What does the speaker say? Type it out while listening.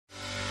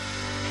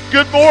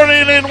Good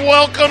morning and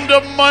welcome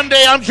to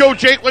Monday. I'm Joe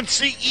Jaquin,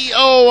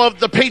 CEO of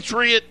the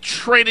Patriot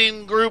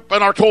Trading Group,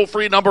 and our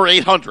toll-free number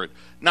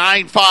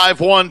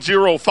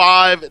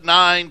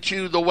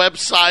 800-951-0592. The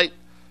website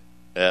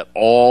at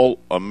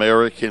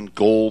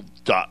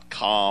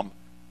allamericangold.com.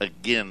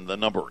 Again, the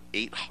number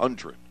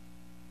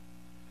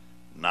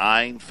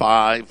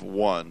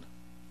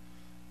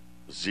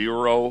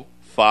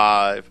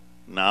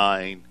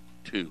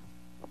 800-951-0592.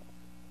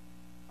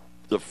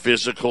 The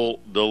physical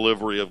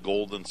delivery of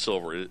gold and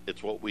silver.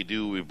 It's what we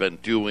do. We've been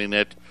doing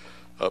it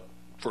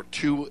for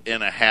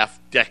 2.5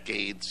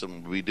 decades,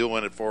 and we'll be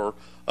doing it for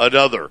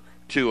another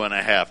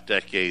 2.5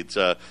 decades.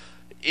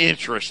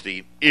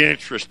 Interesting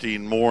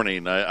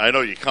morning. I know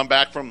you come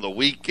back from the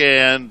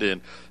weekend, and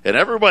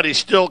everybody's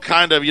still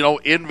kind of,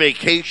 in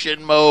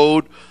vacation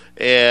mode,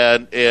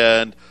 and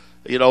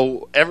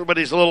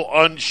everybody's a little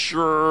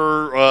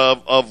unsure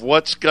of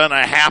what's going to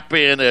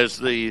happen as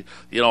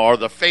are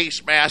the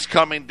face masks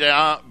coming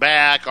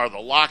back? Are the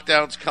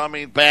lockdowns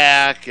coming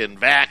back? And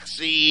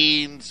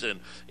vaccines and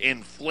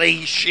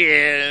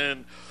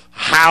inflation,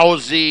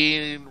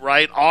 housing,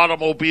 right?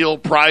 Automobile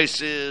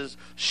prices,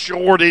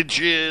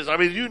 shortages. I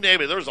mean, you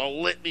name it. There's a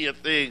litany of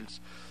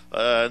things.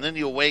 And then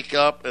you wake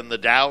up and the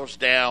Dow's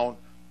down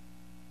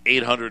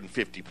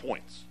 850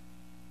 points.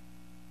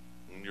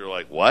 And you're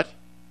like, what?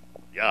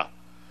 Yeah.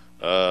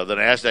 The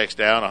NASDAQ's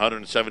down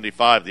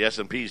 175. The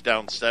S&P's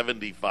down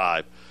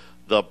 75.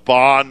 The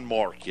bond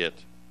market,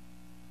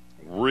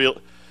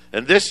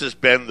 and this has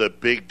been the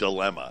big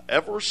dilemma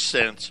ever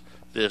since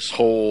this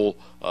whole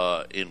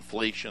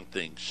inflation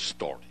thing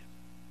started.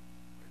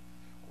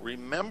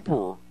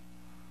 Remember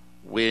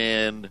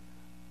when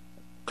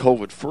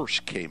COVID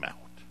first came out?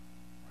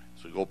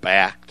 So we go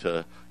back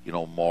to,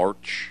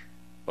 March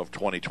of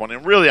 2020.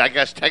 And really, I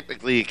guess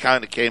technically it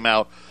kind of came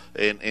out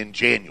in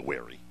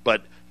January.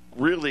 But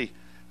really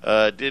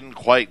didn't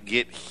quite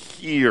get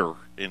here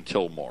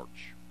until March.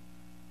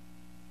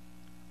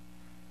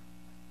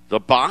 The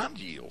bond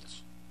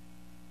yields,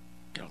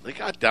 they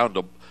got down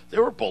to, they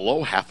were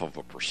below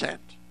 0.5%.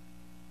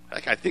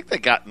 I think they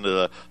got into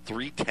the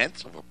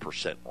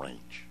 0.3%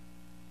 range.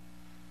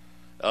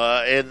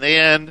 And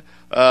then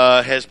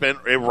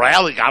it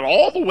rallied, got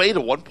all the way to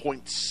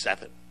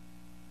 1.7,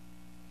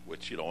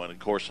 which, and of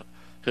course,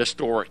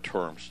 historic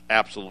terms,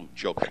 absolute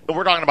joke. And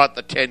we're talking about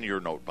the 10-year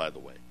note, by the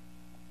way.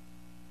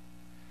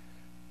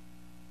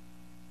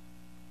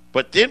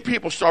 But then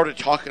people started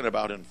talking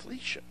about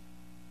inflation.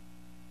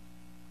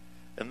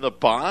 And the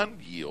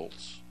bond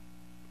yields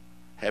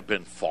have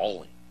been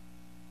falling.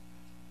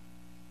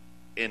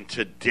 And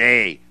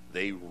today,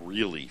 they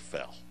really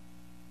fell.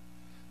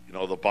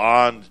 The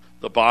bond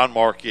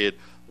market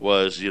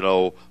was,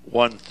 1.3,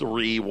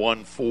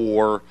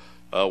 1.4,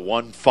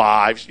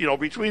 1.5,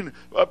 between,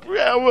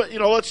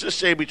 let's just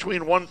say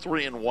between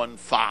 1.3 and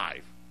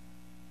 1.5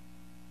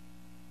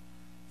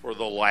 for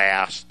the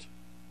last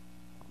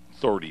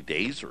 30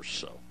 days or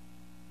so.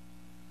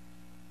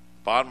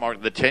 Bond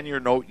market, the 10-year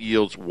note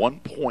yields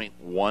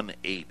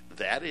 1.18.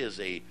 That is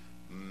a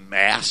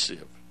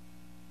massive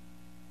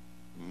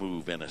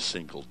move in a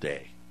single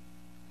day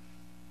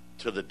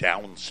to the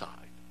downside.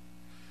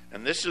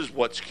 And this is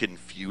what's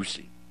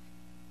confusing,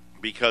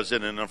 because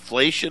in an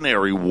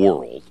inflationary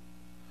world,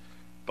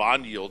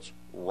 bond yields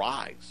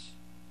rise.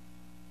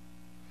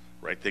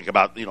 Right? Think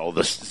about, the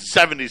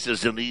 70s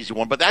is an easy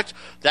one, but that's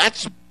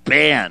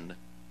been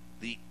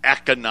the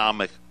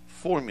economic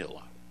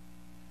formula.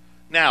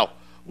 Now,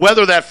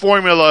 whether that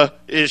formula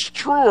is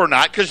true or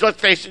not, because let's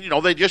face it,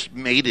 they just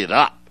made it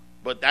up.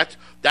 But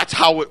that's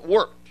how it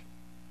worked.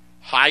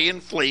 High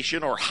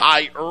inflation or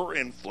higher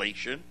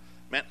inflation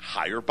meant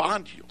higher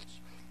bond yields.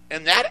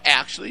 And that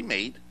actually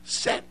made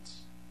sense.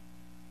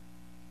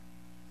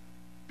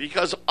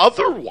 Because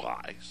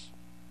otherwise,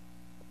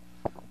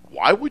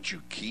 why would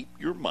you keep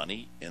your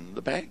money in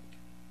the bank?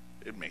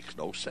 It makes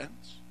no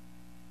sense.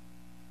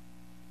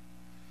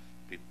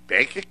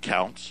 Bank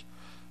accounts,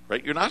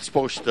 right? You're not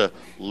supposed to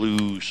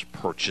lose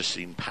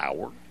purchasing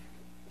power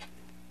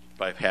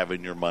by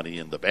having your money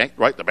in the bank,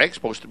 right? The bank's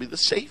supposed to be the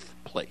safe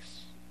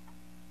place,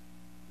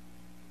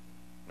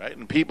 right?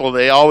 And people,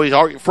 they always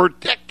argue for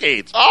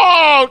decades,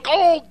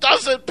 gold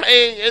doesn't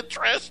pay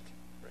interest.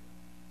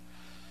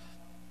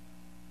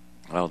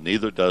 Well,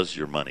 neither does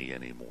your money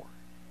anymore.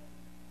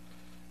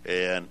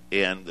 And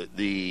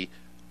the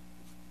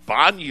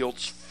bond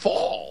yields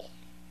fall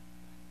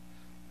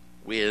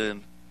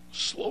when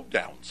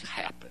slowdowns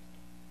happen.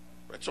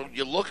 Right? So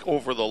you look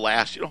over the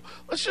last,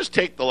 let's just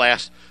take the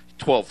last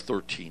 12,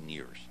 13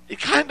 years.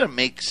 It kind of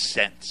makes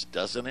sense,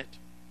 doesn't it?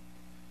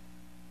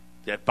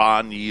 That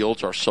bond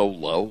yields are so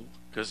low,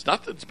 because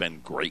nothing's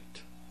been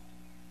great.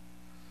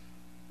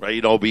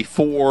 Right?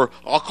 Before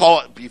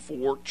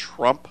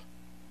Trump,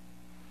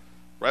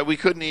 right? We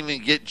couldn't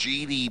even get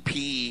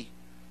GDP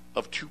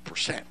of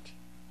 2%.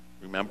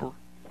 Remember?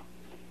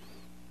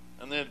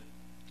 And then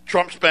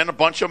Trump spent a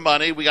bunch of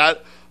money. We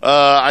got,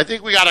 I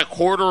think we got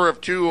 1/4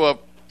 of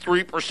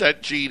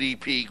 3%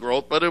 GDP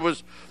growth, but it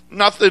was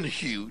nothing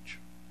huge.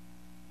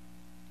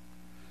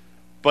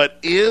 But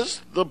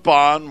is the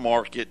bond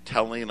market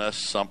telling us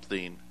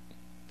something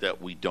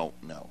that we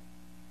don't know?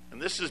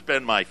 And this has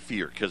been my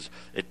fear because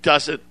it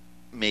doesn't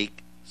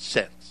make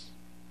sense.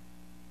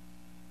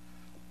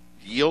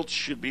 Yields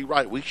should be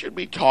right. We should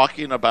be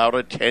talking about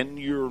a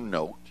 10-year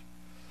note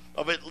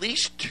of at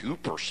least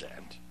 2%.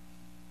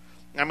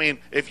 I mean,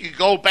 if you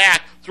go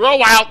back,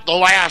 throw out the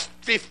last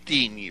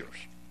 15 years.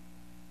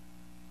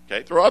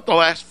 Okay, throw out the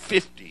last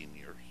 15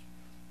 years.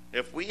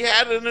 If we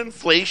had an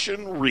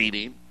inflation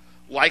reading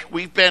like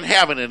we've been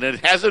having, and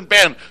it hasn't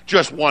been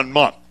just 1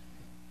 month.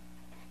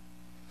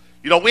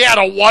 You know, we had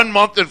a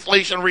 1-month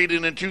inflation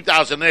reading in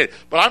 2008,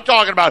 but I'm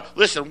talking about,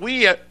 listen,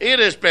 it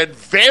has been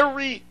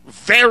very,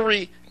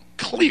 very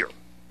clear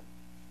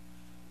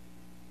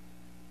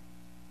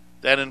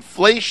that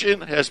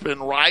inflation has been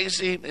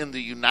rising in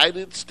the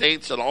United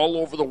States and all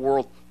over the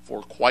world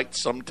for quite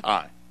some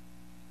time.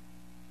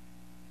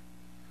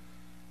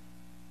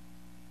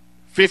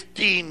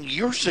 15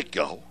 years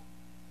ago,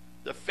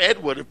 the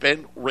Fed would have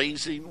been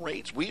raising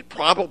rates. We'd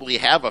probably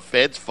have a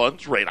Fed's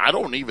funds rate, I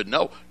don't even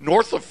know,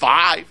 north of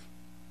 5.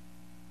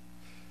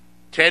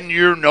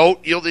 10-year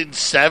note yielding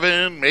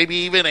 7, maybe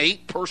even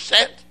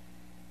 8%.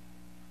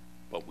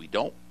 But we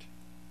don't.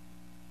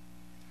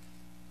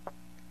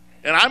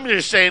 And I'm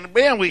just saying,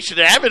 man, we should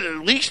have it at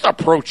least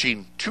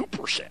approaching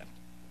 2%.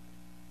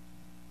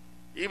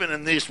 Even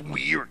in these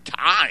weird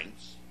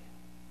times.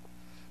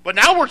 But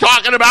now we're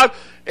talking about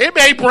it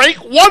may break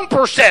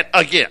 1%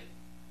 again.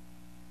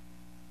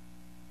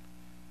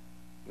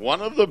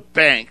 One of the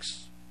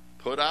banks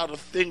put out a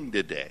thing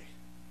today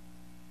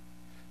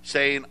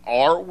saying,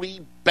 are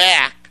we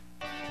back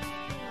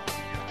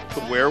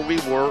to where we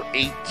were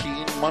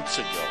 18 months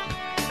ago?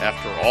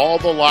 After all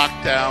the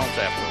lockdowns,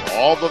 after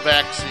all the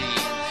vaccines.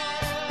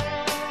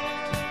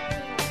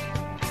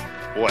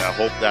 Boy, I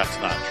hope that's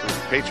not true.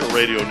 Patriot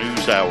Radio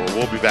News Hour.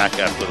 We'll be back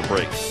after the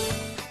break.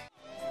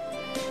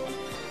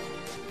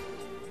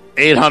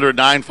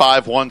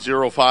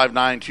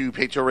 800-951-0592,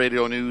 Patriot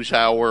Radio News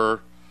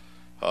Hour.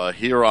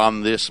 Here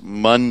on this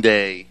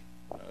Monday.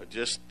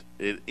 Just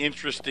an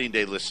interesting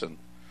day. Listen,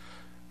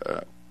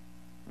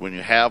 when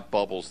you have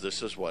bubbles,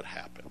 this is what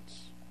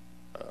happens.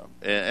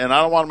 And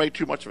I don't want to make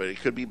too much of it. It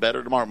could be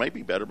better tomorrow. It may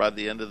be better by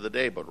the end of the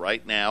day. But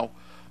right now,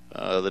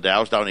 the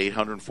Dow's down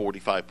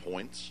 845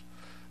 points.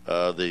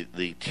 The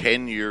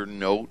 10-year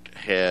note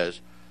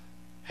has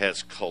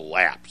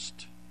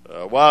collapsed.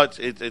 Well,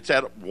 it's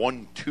at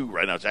 1.2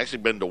 right now. It's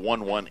actually been to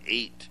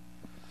 1.18,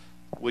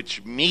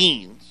 which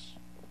means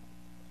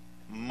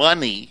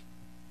money,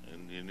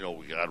 and you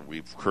know, God,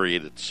 we've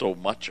created so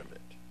much of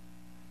it,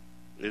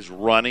 is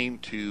running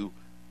to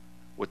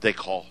what they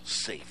call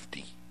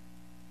safety.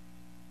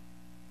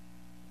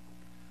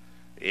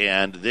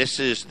 And this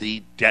is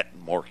the debt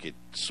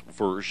market's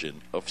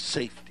version of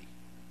safety,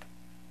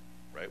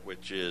 right?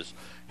 Which is,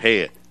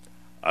 hey,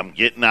 I'm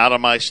getting out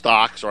of my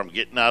stocks, or I'm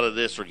getting out of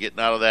this, or getting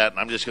out of that, and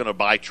I'm just going to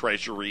buy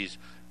treasuries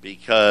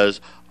because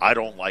I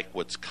don't like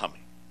what's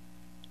coming.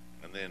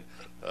 And then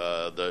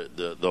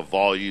the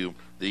volume,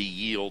 the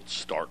yields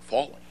start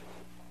falling.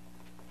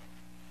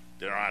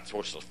 They're not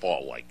supposed to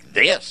fall like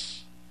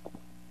this.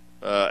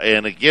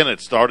 And again,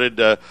 it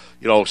started,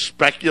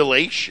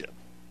 speculation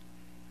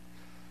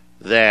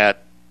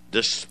that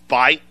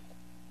despite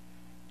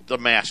the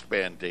mask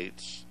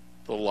mandates,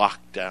 the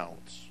lockdowns,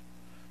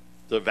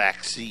 the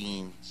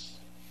vaccines,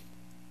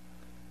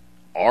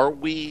 are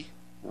we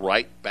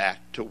right back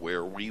to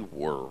where we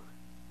were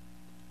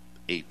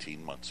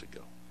 18 months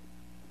ago?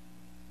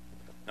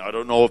 Now, I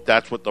don't know if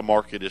that's what the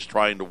market is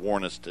trying to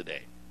warn us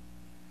today.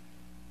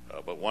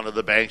 But one of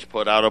the banks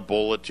put out a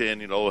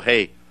bulletin,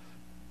 hey,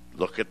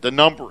 look at the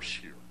numbers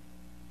here.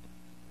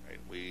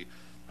 Right?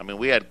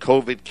 We had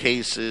COVID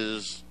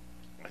cases.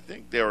 I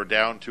think they were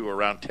down to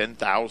around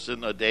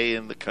 10,000 a day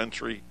in the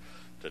country,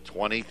 to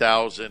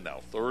 20,000,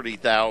 now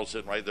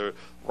 30,000, right? They're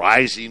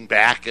rising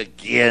back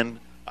again.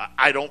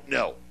 I don't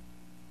know.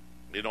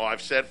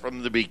 I've said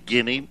from the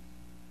beginning,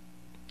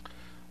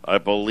 I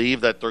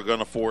believe that they're going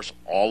to force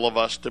all of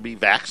us to be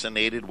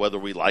vaccinated, whether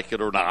we like it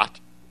or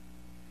not.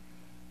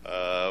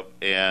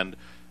 And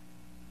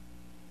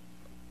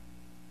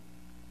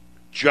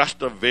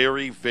just a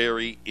very,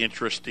 very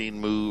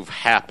interesting move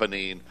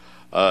happening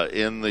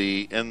in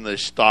the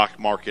stock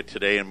market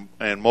today,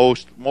 and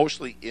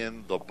mostly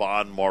in the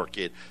bond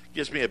market.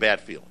 Gives me a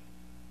bad feeling.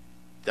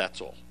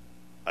 That's all.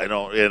 I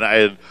don't.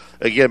 And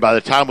again, by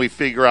the time we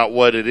figure out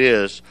what it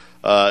is,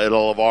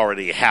 it'll have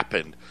already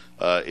happened.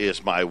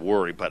 Is my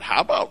worry. But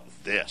how about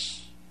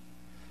this?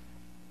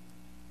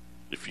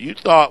 If you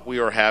thought we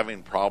were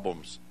having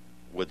problems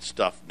with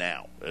stuff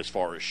now, as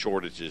far as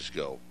shortages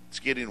go, it's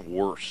getting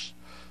worse.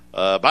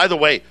 By the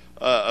way,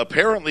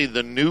 apparently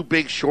the new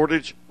big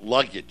shortage,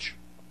 luggage.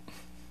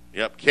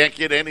 Yep, can't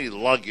get any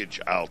luggage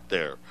out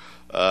there.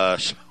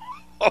 So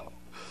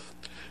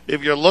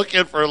if you're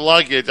looking for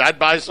luggage, I'd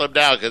buy some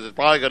now because it's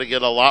probably going to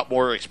get a lot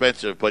more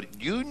expensive.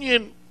 But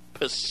Union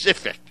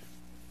Pacific.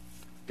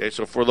 Okay,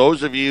 so for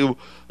those of you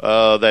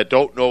that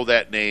don't know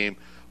that name,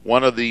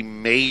 one of the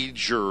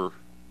major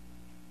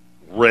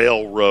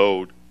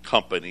railroad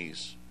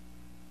companies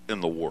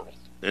in the world,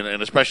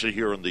 and especially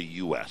here in the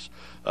U.S.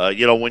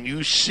 When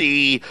you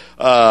see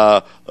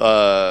a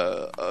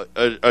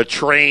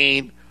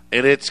train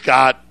and it's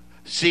got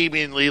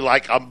seemingly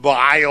like a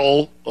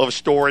mile of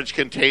storage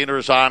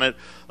containers on it,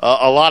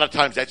 a lot of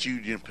times that's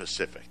Union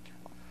Pacific.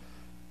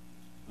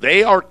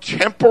 They are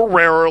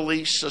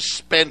temporarily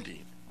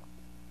suspending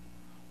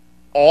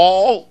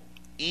all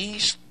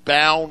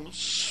eastbound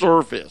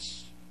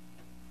service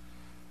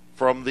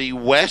from the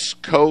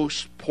West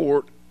Coast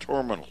port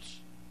terminals.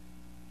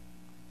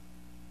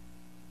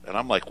 And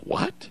I'm like,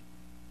 what?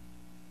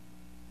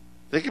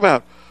 Think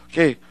about,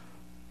 okay,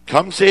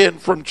 comes in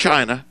from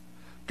China,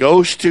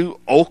 goes to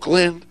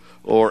Oakland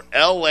or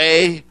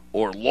L.A.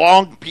 or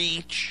Long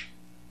Beach,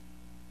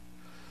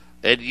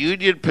 and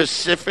Union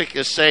Pacific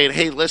is saying,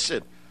 hey,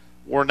 listen,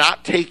 we're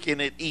not taking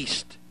it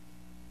east.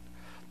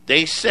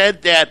 They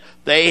said that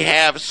they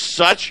have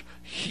such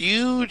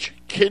huge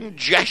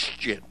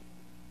congestion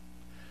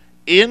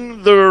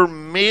in their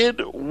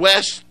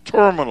Midwest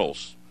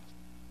terminals,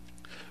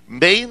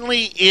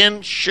 mainly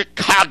in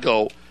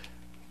Chicago,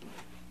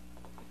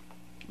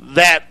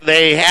 that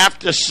they have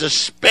to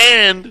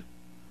suspend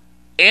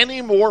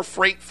any more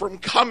freight from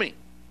coming.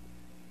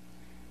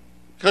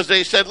 Because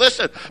they said,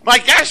 listen, my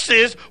guess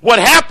is what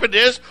happened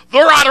is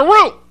they're out of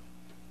room.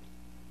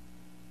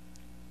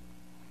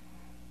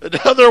 In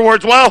other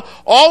words, well,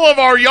 all of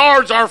our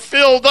yards are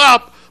filled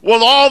up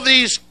with all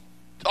these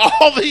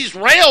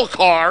rail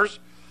cars,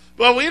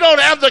 but we don't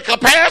have the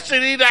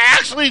capacity to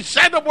actually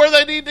send them where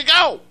they need to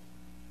go.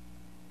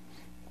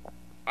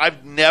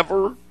 I've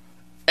never,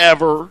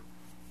 ever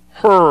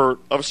heard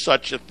of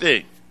such a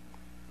thing.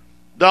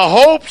 The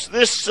hopes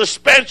this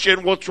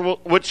suspension,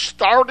 which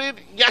started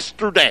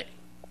yesterday,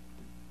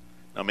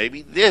 now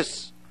maybe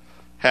this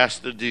has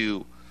to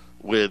do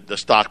with the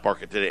stock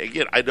market today.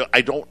 Again,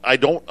 I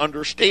don't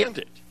understand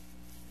it.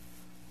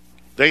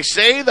 They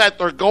say that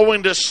they're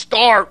going to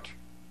start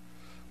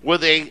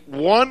with a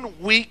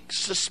 1-week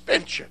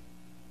suspension.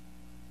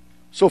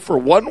 So for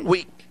 1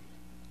 week,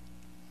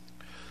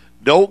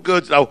 no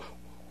goods. Now,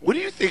 what do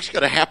you think is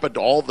going to happen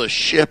to all the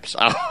ships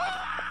out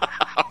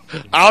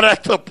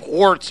at the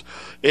ports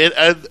in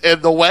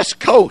the West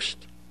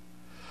Coast?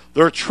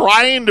 They're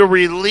trying to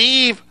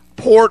relieve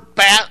port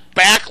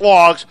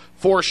backlogs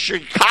for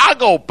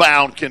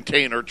Chicago-bound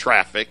container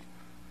traffic,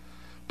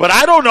 but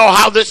I don't know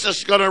how this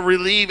is going to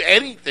relieve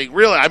anything,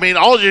 really. I mean,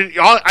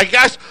 I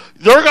guess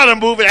they're going to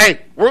move it.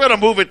 Hey, we're going to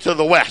move it to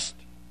the west.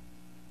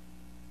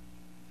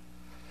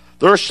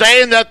 They're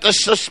saying that the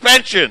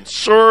suspensions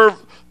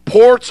serve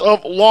ports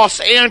of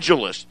Los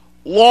Angeles,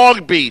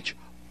 Long Beach,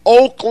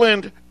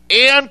 Oakland,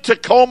 and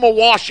Tacoma,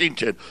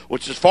 Washington,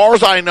 which, as far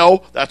as I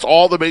know, that's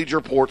all the major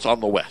ports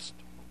on the west.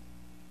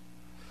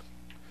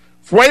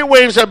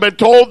 Freightwaves have been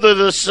told that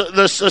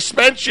the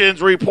suspensions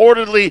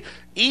reportedly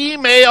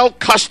email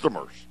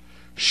customers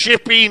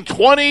shipping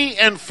 20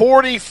 and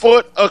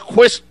 40-foot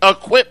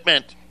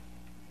equipment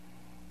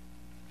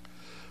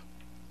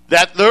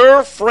that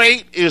their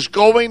freight is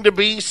going to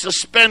be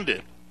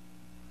suspended.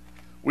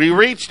 We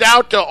reached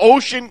out to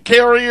ocean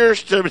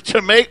carriers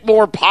to make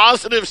more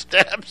positive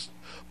steps,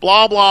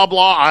 blah, blah,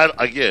 blah.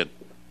 Again,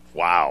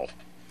 wow.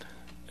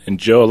 And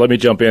Joe, let me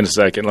jump in a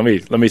second. Let me.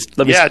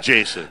 Yeah,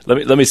 Jason.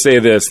 Let me say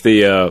this: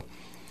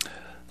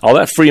 all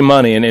that free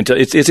money, and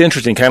it's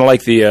interesting, kind of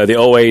like the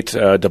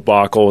 2008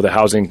 debacle, the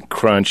housing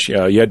crunch.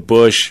 You had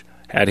Bush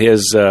had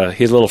his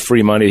little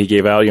free money he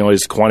gave out,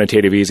 his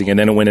quantitative easing, and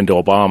then it went into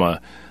Obama.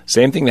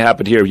 Same thing that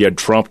happened here. You had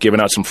Trump giving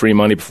out some free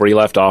money before he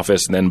left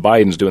office, and then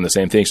Biden's doing the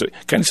same thing. So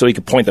he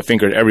could point the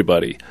finger at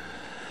everybody.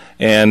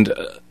 And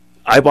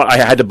I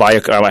had to buy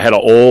a car. I had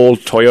an old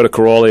Toyota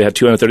Corolla. It had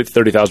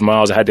 230,000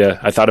 miles. I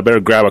thought I better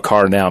grab a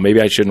car now.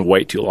 Maybe I shouldn't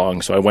wait too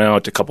long. So I went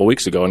out a couple of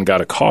weeks ago and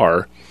got a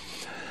car.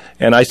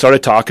 And I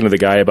started talking to the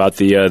guy about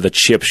the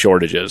chip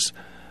shortages.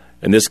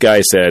 And this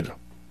guy said,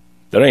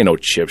 "There ain't no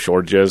chip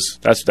shortages.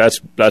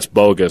 That's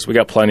bogus. We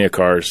got plenty of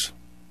cars.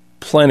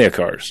 Plenty of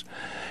cars."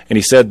 And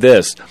he said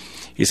this.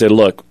 He said,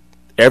 "Look,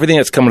 everything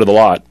that's coming to the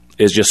lot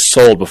is just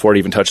sold before it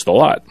even touched the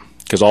lot.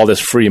 Because all this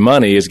free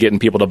money is getting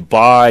people to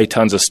buy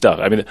tons of stuff."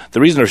 I mean,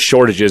 the reason there's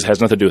shortages has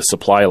nothing to do with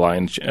supply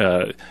lines.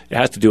 It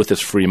has to do with this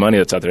free money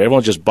that's out there.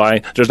 Everyone's just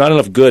buying. There's not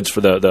enough goods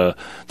for the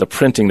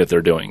printing that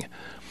they're doing.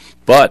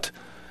 But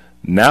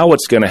now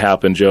what's going to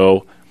happen,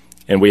 Joe?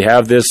 And we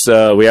have this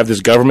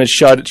government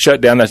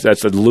shutdown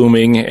that's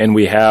looming, and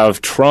we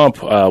have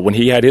Trump when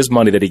he had his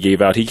money that he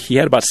gave out. He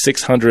had about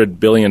 $600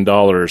 billion,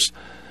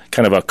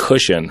 kind of a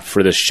cushion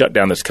for this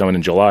shutdown that's coming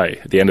in July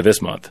at the end of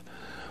this month.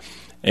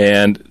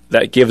 And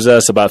that gives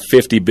us about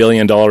 $50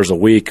 billion a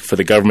week for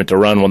the government to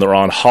run when they're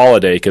on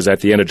holiday, because at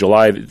the end of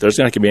July, there's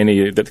not going to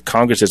be the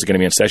Congress isn't going to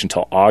be in session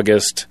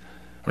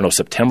until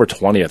September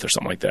 20th or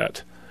something like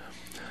that.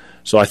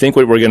 So I think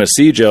what we're going to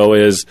see, Joe,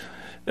 is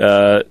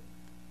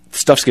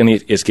stuff's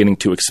getting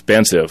too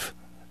expensive.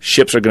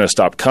 Ships are going to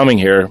stop coming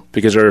here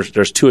because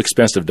there's too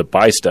expensive to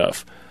buy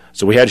stuff.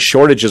 So we had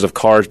shortages of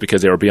cars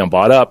because they were being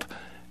bought up.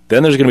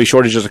 Then there's going to be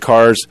shortages of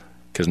cars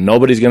because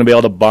nobody's going to be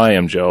able to buy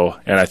them, Joe.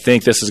 And I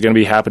think this is going to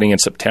be happening in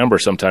September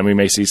sometime. We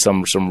may see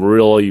some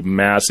really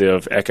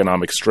massive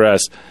economic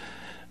stress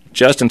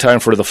just in time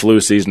for the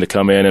flu season to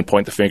come in and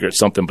point the finger at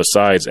something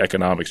besides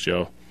economics,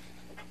 Joe.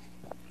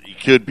 You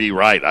could be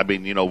right. I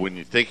mean, when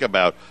you think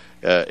about,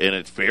 and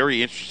it's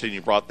very interesting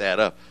you brought that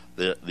up,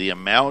 the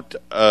amount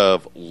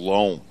of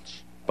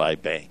loans by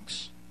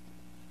banks.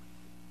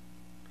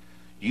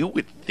 You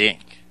would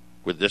think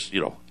with this,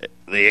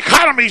 the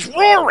economy's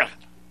roaring.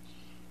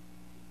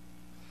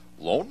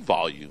 Loan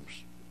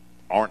volumes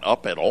aren't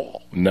up at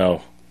all.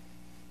 No.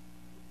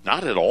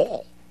 Not at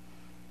all.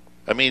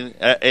 I mean,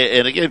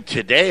 and again,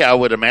 today I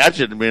would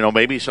imagine,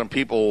 maybe some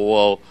people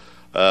will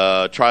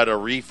try to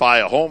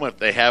refi a home if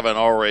they haven't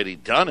already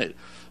done it.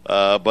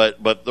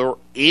 But there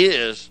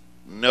is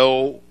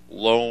no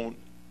loan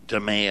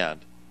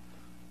demand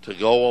to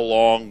go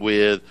along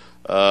with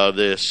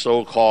this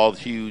so-called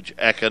huge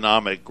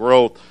economic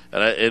growth.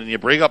 And you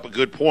bring up a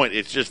good point.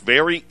 It's just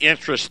very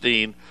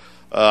interesting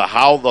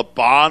how the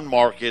bond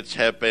markets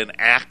have been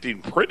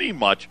acting pretty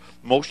much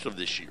most of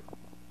this year.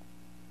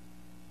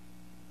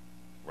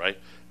 Right?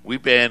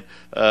 We've been,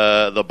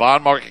 the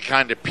bond market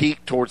kind of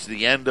peaked towards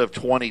the end of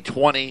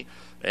 2020,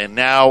 and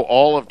now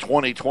all of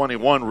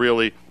 2021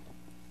 really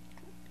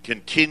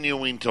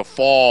continuing to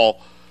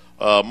fall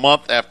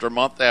month after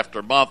month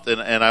after month.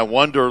 And I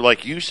wonder,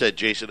 like you said,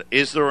 Jason,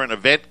 is there an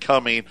event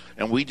coming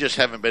and we just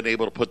haven't been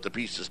able to put the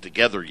pieces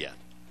together yet?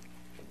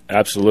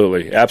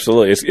 Absolutely.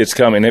 It's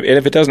coming. And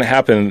if it doesn't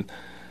happen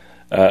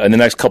in the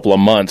next couple of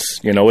months,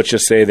 let's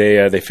just say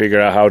they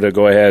figure out how to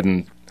go ahead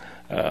and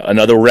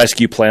another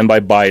rescue plan by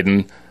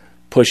Biden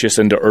push us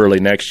into early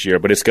next year.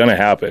 But it's going to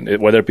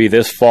happen, whether it be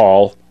this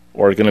fall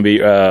or it's going to be,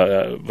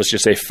 let's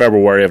just say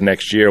February of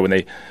next year when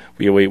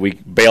we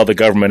bail the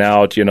government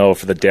out,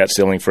 for the debt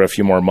ceiling for a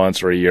few more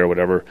months or a year or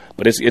whatever.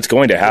 But it's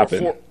going to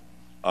happen.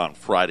 On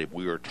Friday,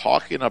 we were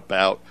talking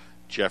about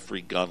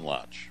Jeffrey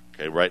Gundlach.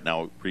 Okay, right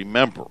now,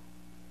 remember,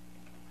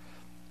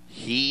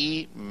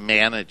 he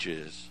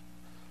manages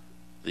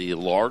the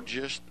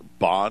largest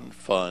bond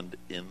fund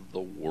in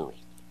the world.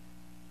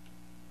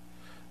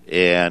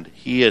 And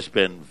he has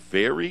been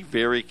very,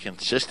 very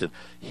consistent.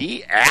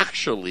 He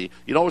actually,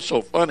 what's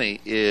so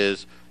funny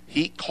is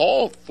he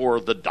called for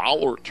the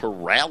dollar to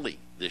rally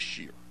this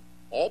year,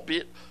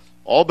 albeit,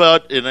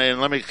 and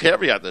let me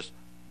caveat this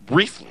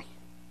briefly,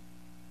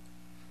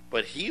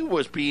 but he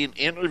was being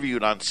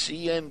interviewed on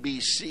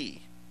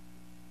CNBC,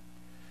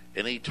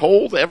 and he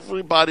told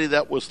everybody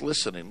that was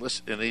listening,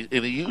 and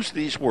he used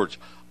these words,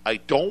 "I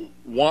don't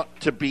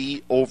want to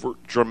be over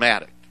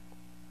dramatic,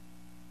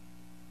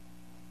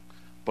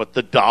 but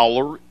the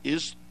dollar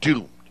is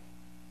doomed."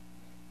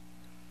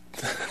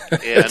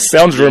 It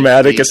sounds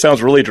dramatic. It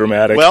sounds really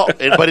dramatic. Well,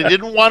 but he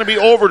didn't want to be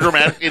over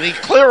dramatic, and he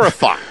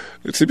clarified.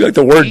 It seems like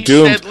the word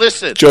doomed. Said,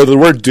 listen, Joe, the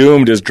word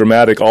doomed is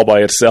dramatic all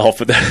by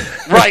itself.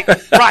 Right.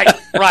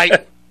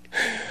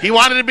 He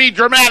wanted to be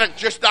dramatic,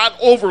 just not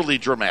overly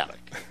dramatic,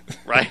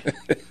 right?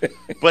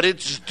 But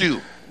it's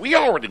doomed. We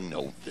already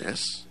know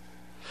this.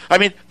 I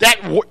mean, that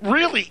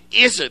really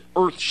isn't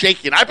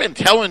earth-shaking. I've been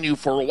telling you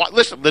for a while.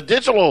 Listen, the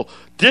digital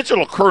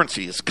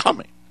currency is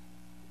coming.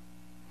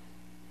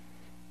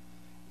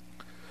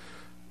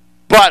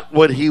 But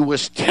what he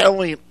was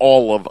telling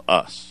all of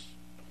us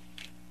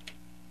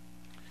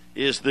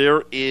is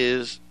there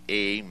is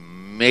a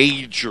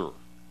major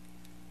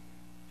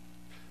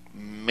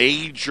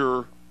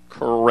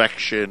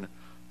correction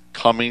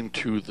coming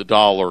to the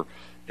dollar,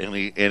 and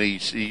he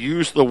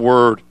used the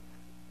word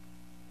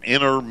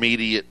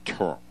intermediate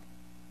term.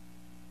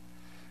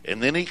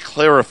 And then he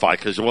clarified,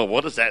 because,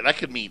 what is that? That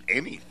could mean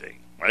anything,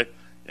 right?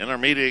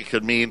 Intermediate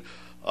could mean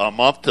a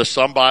month to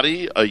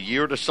somebody, a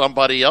year to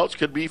somebody else,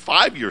 could be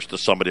 5 years to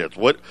somebody else.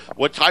 What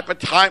type of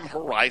time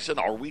horizon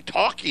are we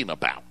talking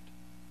about?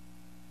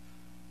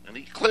 And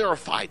he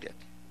clarified it.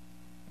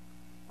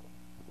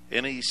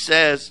 And he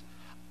says,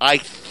 I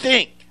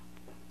think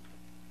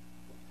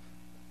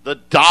the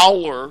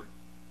dollar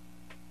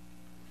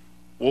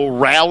will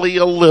rally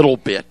a little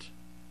bit.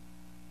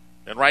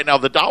 And right now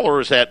the dollar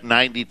is at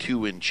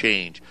 92 and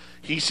change.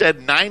 He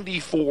said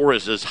 94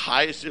 is as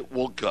high as it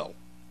will go.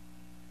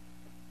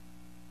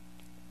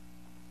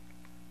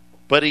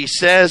 But he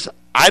says,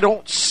 I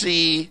don't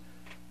see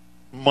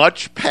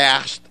much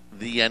past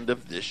the end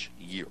of this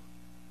year.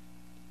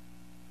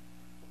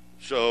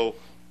 So,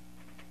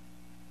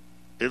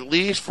 at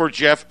least for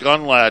Jeff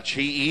Gundlach,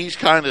 he's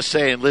kind of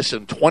saying,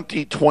 listen,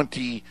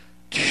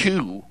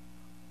 2022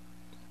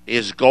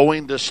 is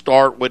going to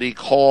start what he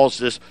calls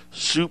this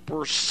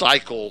super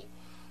cycle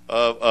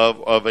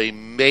of a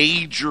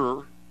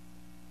major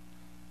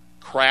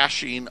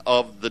crashing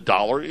of the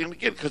dollar, and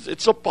again, because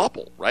it's a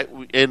bubble, right?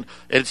 And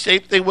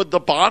same thing with the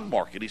bond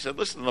market. He said,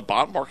 listen, the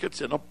bond market's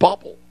in a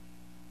bubble.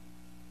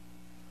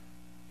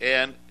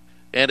 And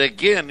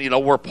again,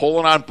 we're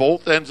pulling on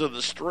both ends of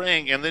the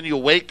string, and then you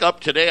wake up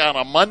today on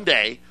a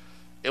Monday,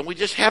 and we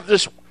just have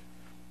this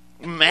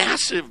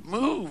massive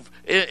move.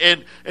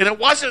 And it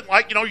wasn't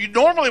like, you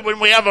normally when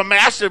we have a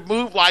massive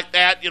move like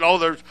that,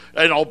 there's,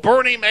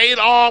 Bernie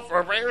Madoff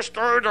or Bear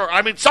Stearns or,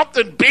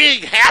 something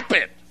big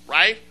happened,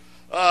 right?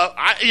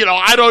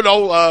 I don't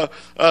know,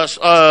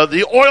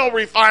 the oil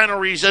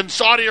refineries in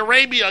Saudi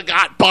Arabia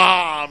got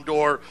bombed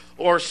or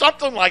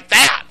something like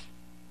that.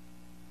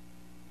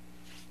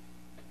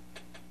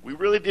 We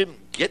really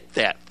didn't get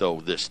that, though,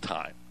 this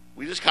time.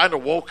 We just kind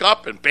of woke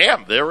up and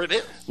bam, there it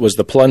is. Was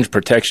the plunge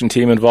protection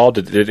team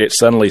involved? Did it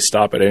suddenly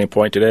stop at any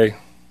point today?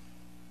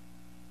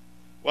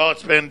 Well,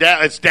 it's been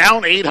down. It's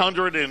down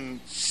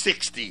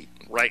 860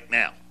 right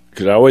now.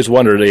 Because I always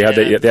wondered, they had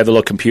the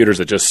little computers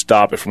that just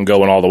stop it from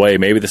going all the way.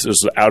 Maybe this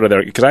is out of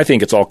there. Because I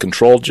think it's all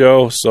controlled,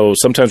 Joe. So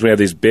sometimes when we have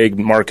these big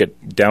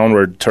market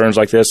downward turns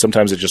like this,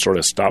 sometimes it just sort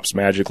of stops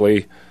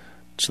magically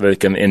so they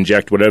can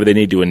inject whatever they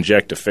need to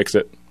inject to fix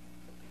it.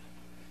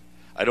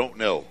 I don't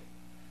know.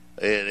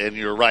 And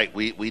you're right.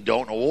 We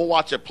don't know. We'll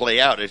watch it play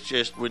out. It's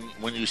just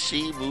when you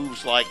see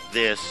moves like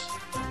this,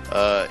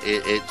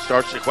 it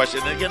starts to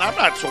question. And again, I'm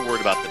not so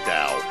worried about the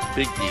Dow.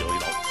 Big deal,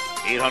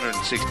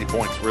 860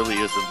 points really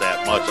isn't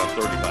that much on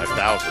 35,000.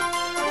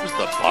 It was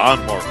the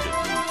bond market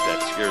move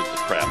that scares the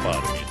crap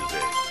out of me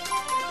today.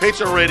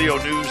 Patriot Radio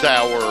News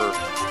Hour.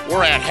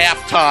 We're at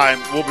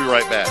halftime. We'll be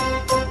right back.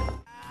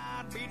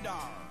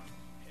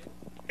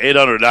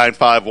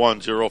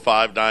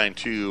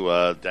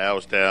 800-951-0592.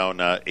 Dow's down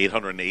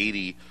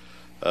 880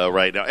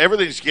 right now.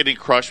 Everything's getting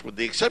crushed with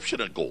the exception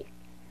of gold.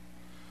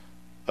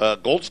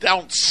 Gold's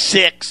down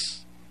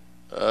 6.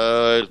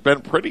 It's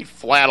been pretty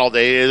flat all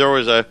day. There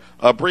was a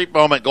brief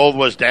moment gold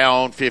was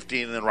down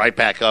 15 and then right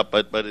back up,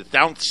 but it's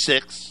down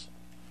 6.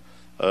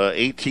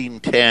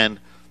 1810.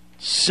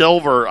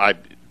 Silver, I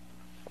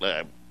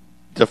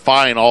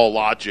defying all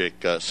logic.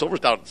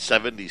 Silver's down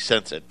 70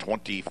 cents at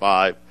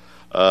 25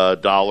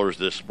 dollars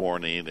this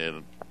morning,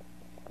 and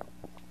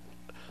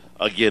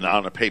again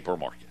on a paper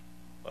market,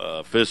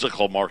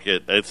 physical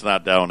market, it's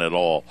not down at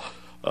all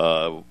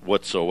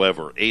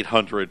whatsoever.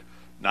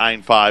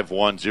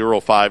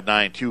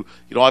 800-951-0592.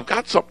 I've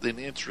got something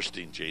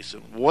interesting,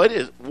 Jason. What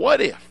if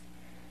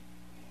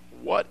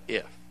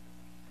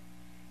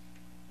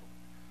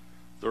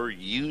they're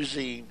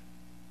using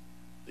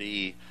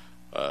the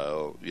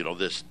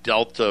this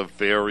Delta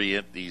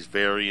variant, these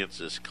variants,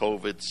 this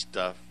COVID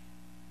stuff,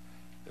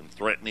 and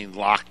threatening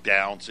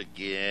lockdowns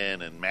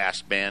again and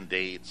mask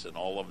mandates and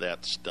all of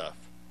that stuff?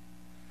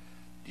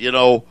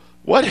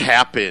 What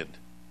happened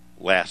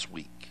last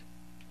week?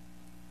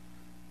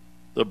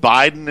 The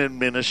Biden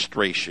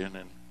administration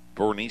and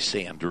Bernie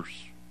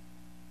Sanders,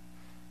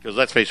 because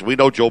let's face it, we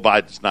know Joe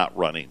Biden's not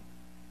running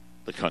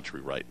the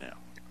country right now.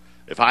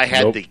 If I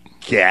had to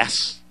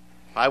guess,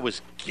 if I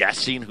was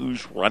guessing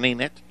who's running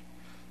it,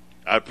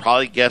 I'd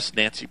probably guess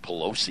Nancy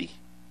Pelosi.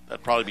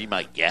 That'd probably be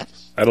my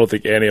guess. I don't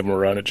think any of them will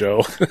run it,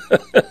 Joe.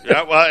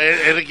 Yeah, well,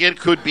 and again,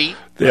 could be.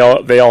 They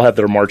all have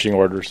their marching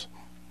orders.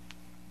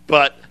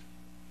 But,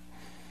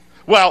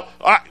 well,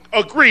 I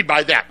agreed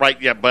by that,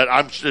 right? Yeah, but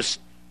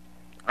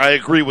I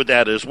agree with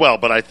that as well.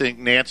 But I think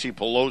Nancy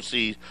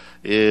Pelosi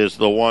is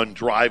the one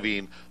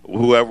driving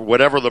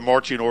whatever the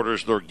marching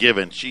orders they're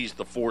given. She's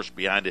the force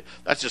behind it.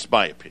 That's just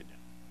my opinion.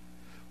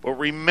 But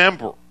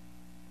remember,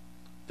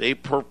 they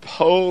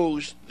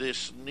proposed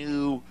this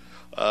new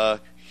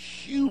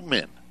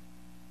human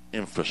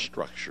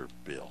infrastructure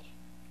bill.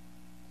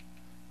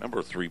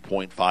 Remember,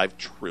 $3.5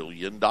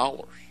 trillion.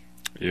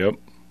 Yep.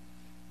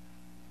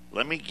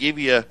 Let me give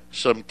you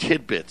some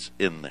tidbits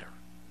in there.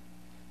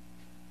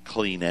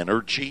 Clean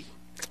energy.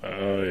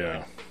 Oh,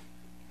 yeah.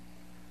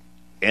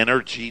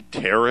 Energy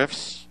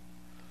tariffs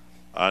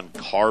on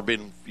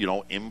carbon,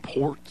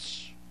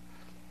 imports.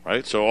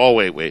 Right? So,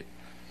 wait.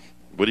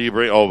 What do you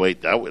bring? Oh,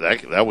 wait,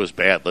 that was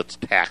bad. Let's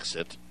tax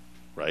it.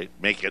 Right?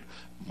 Make it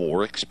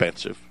more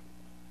expensive.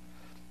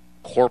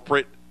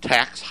 Corporate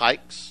tax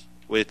hikes,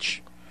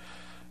 which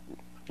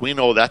we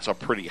know that's a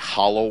pretty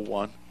hollow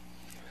one.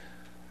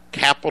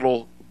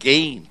 Capital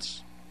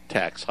gains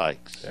tax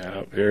hikes.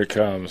 Yeah, here it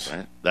comes.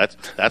 Right?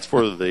 That's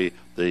for the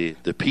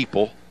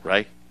people,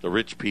 right? The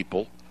rich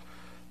people.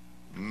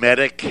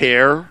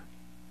 Medicare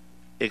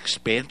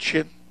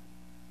expansion.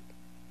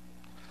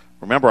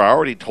 Remember, I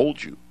already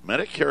told you,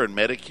 Medicare and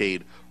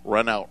Medicaid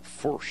run out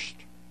first.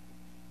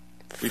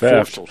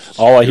 Theft.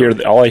 All I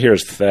hear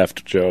is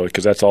theft, Joe,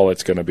 because that's all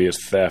it's going to be is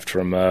theft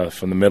from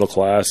the middle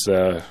class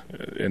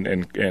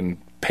and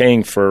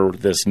paying for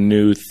this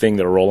new thing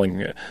they're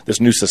rolling,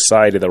 this new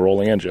society they're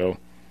rolling in, Joe.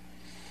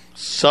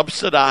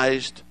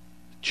 Subsidized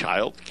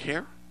child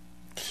care?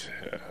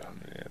 Yeah,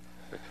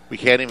 we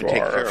can't even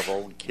take care of our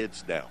own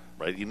kids now,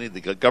 right?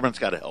 The government's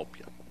got to help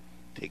you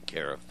take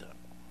care of them.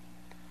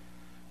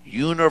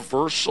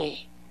 Universal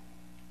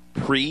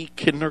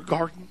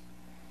pre-kindergarten?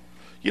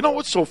 You know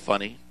what's so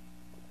funny?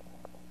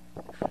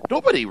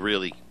 Nobody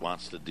really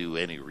wants to do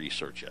any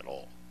research at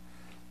all.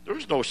 There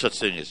was no such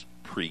thing as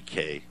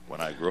pre-K when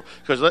I grew up.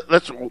 Because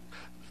let's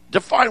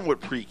define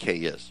what pre-K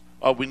is.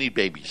 Oh, we need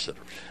babysitters.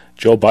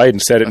 Joe Biden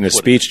said it in his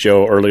speech,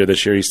 Joe, earlier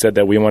this year. He said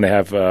that we want to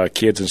have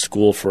kids in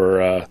school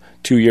for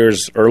 2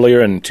 years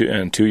earlier and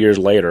 2 years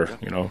later,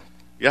 you know.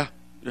 Yeah.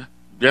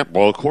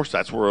 Well, of course,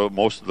 that's where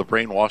most of the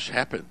brainwash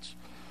happens.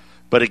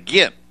 But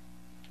again,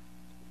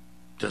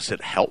 does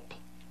it help?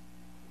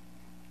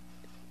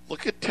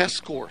 Look at test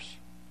scores.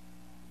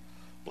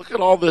 Look at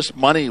all this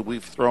money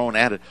we've thrown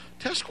at it.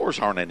 Test scores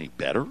aren't any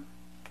better.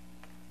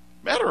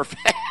 Matter of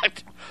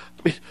fact,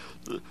 I mean,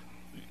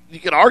 you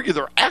can argue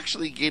they're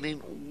actually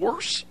getting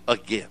worse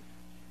again.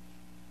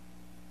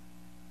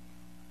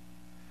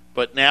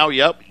 But now,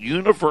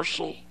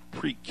 universal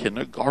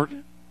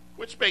pre-kindergarten,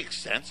 which makes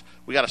sense.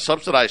 We got to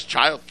subsidize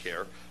child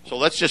care, so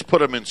let's just put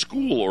them in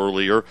school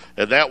earlier,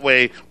 and that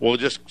way we'll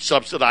just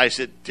subsidize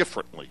it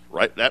differently,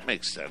 right? That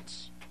makes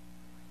sense.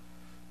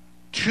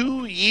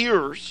 2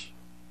 years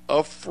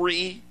of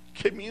free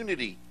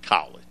community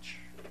college.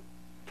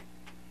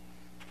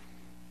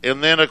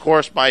 And then, of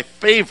course, my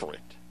favorite,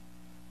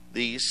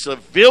 the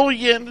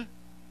civilian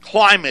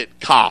climate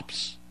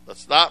cops.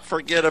 Let's not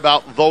forget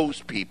about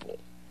those people.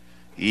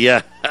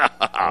 Yeah.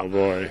 Oh,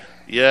 boy.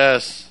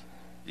 Yes.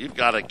 You've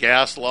got a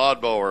gas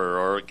lawnmower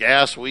or a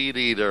gas weed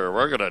eater.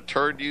 We're going to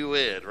turn you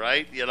in,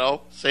 right? You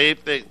know, same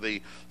thing.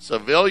 The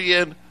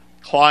civilian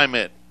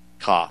climate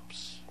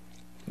cops.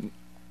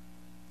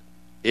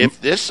 If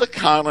this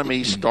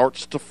economy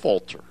starts to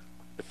falter,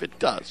 if it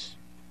does,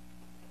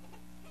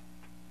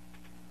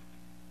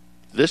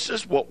 this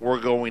is what we're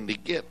going to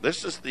get.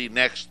 This is the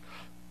next,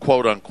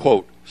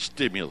 quote-unquote,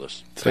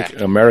 stimulus. It's like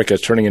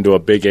America's turning into a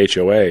big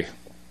HOA.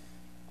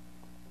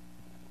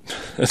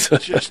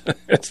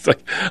 It's like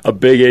a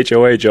big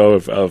HOA, Joe,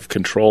 of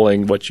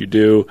controlling what you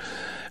do.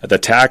 The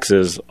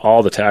taxes,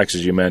 all the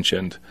taxes you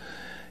mentioned.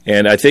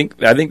 And I think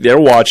they're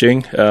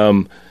watching.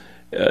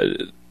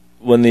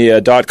 When the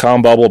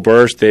dot-com bubble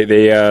burst,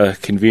 they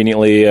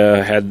conveniently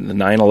had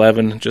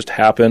 9/11 just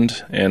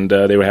happened, and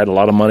they had a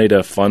lot of money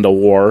to fund a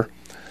war.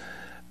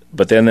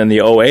 But then in the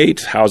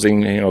 2008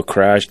 housing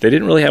crash, they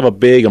didn't really have a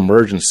big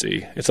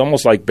emergency. It's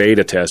almost like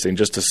beta testing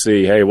just to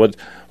see, hey,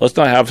 let's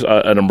not have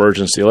an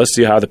emergency. Let's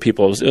see how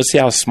let's see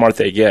how smart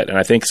they get. And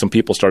I think some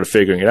people started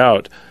figuring it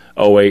out,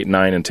 2008,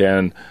 9, and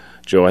 10.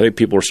 Joe, I think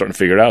people were starting to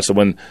figure it out. So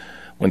when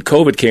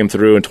COVID came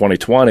through in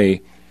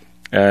 2020,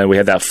 and we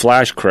had that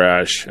flash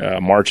crash,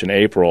 March and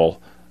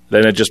April,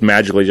 then it just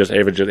magically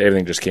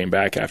everything just came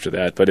back after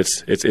that. But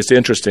it's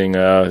interesting.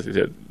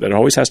 There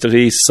always has to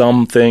be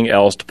something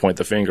else to point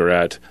the finger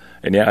at.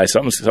 And yeah,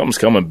 something's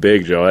coming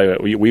big, Joe.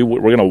 We're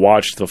going to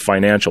watch the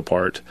financial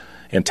part.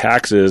 And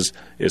taxes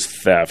is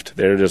theft.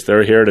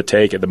 They're here to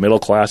take it. The middle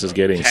class is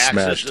getting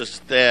smashed. Taxes is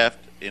theft.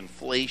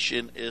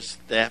 Inflation is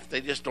theft.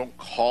 They just don't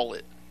call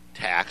it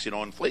tax.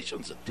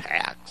 Inflation's a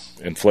tax.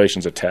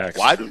 Inflation's a tax.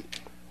 Why do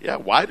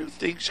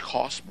things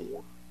cost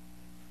more?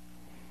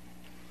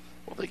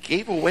 Well, they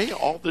gave away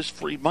all this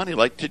free money,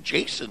 like to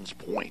Jason's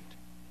point.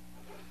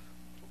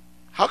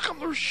 How come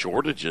there's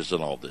shortages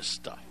in all this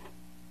stuff?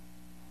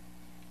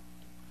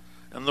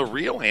 And the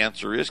real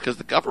answer is because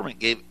the government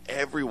gave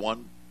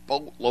everyone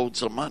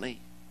boatloads of money.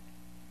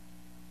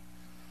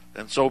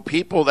 And so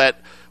people that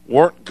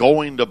weren't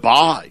going to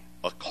buy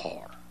a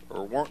car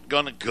or weren't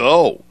going to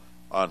go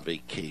on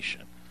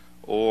vacation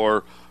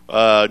or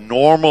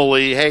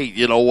normally, hey,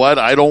 you know what,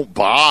 I don't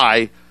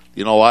buy,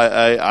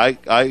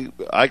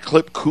 I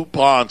clip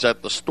coupons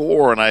at the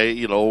store and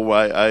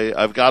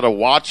I've got to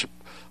watch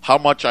how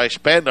much I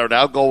spend are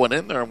now going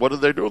in there, and what are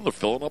they doing? They're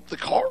filling up the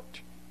cart.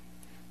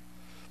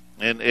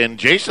 And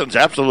Jason's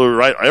absolutely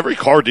right. Every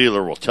car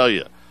dealer will tell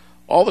you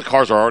all the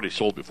cars are already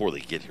sold before they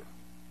get here.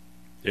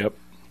 Yep.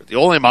 But the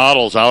only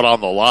models out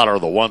on the lot are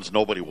the ones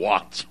nobody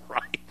wants,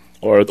 right?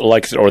 Or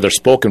they're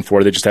spoken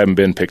for, they just haven't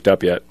been picked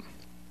up yet.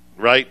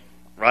 Right.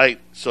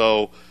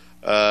 So,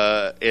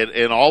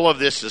 and all of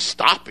this is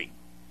stopping.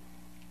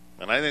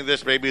 And I think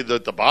this may be the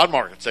bond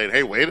market saying,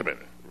 hey, wait a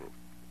minute.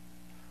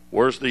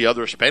 Where's the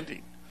other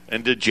spending?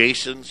 And to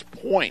Jason's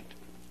point,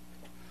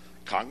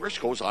 Congress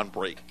goes on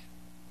break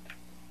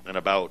in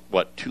about,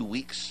 2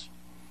 weeks?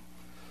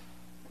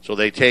 So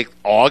they take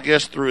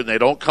August through, and they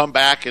don't come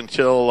back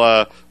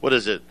until, what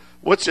is it?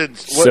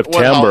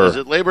 September. Is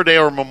it Labor Day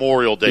or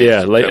Memorial Day?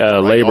 Yeah,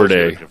 Labor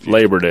Day.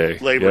 Labor Day.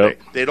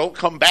 They don't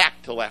come back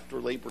till after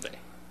Labor Day.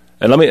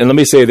 And let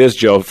me say this,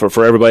 Joe,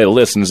 for everybody that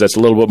listens, that's a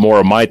little bit more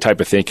of my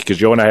type of thinking, because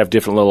Joe and I have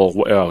different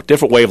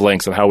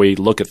wavelengths on how we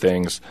look at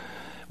things.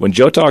 When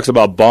Joe talks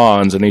about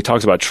bonds and he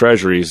talks about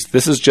treasuries,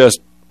 this is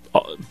just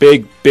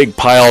big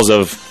piles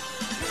of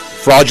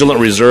fraudulent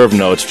reserve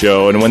notes,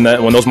 Joe. And when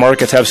those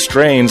markets have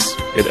strains,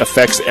 it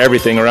affects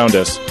everything around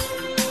us.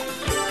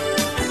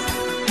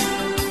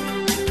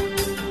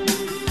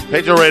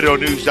 Pedro Radio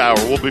News Hour.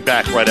 We'll be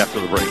back right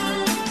after the break.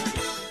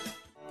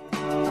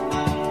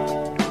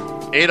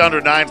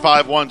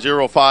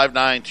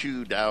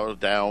 800-951-0592,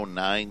 down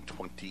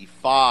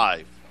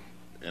 925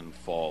 and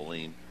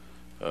falling.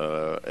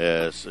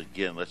 As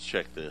again, let's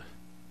check the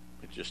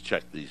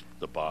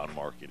bond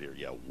market here.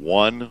 Yeah,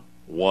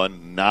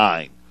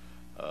 119.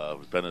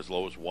 It's been as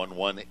low as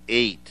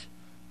 118.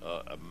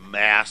 A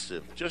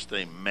massive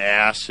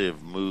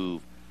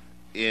move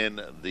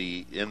in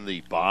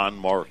the bond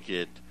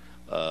market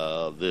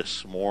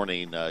this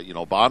morning.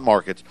 Bond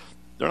markets,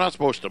 they're not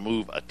supposed to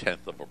move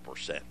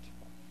 0.1%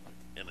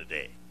 in a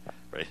day,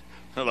 right?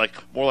 They're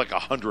more like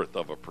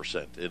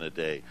 0.1% in a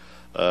day.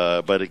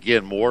 But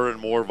again, more and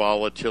more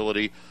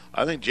volatility.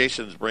 I think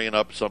Jason's bringing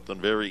up something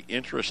very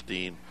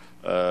interesting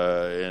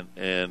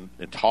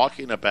and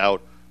talking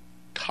about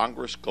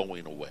Congress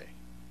going away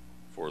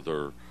for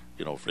their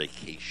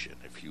vacation,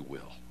 if you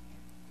will.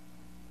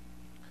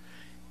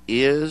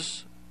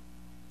 Is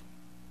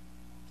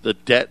the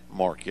debt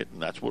market,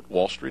 and that's what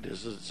Wall Street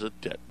is a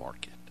debt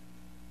market.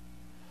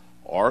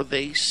 Are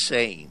they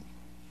saying,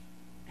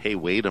 hey,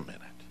 wait a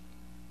minute,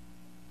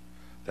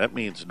 that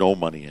means no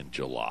money in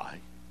July,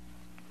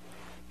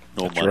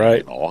 that's money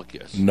right. in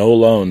August, no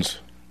loans,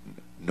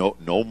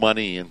 no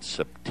money in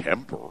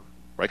September,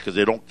 right? Because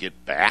they don't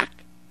get back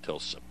till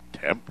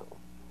September.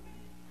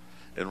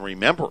 And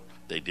remember,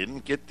 they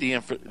didn't get the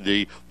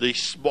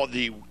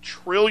 $1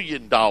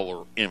 trillion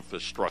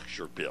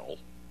infrastructure bill.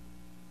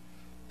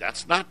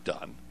 That's not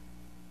done.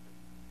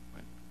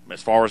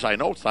 As far as I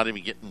know, it's not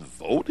even getting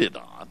voted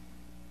on.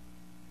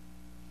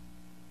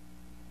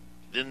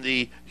 Then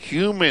the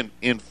human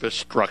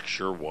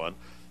infrastructure one,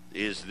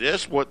 is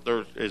this what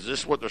they're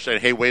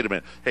saying? Hey, wait a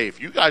minute. Hey, if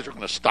you guys are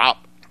going to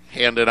stop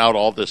handing out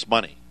all this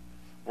money,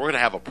 we're going to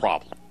have a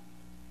problem.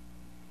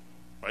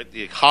 Right?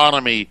 The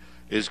economy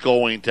is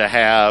going to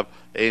have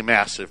a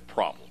massive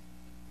problem.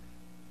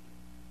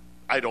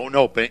 I don't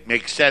know, but it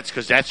makes sense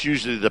because that's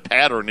usually the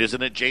pattern,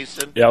 isn't it,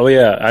 Jason? Yeah, well,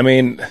 yeah. I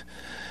mean,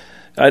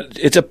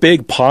 it's a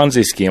big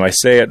Ponzi scheme. I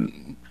say it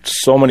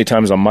so many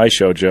times on my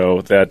show,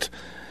 Joe, that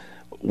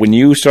when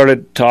you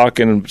started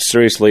talking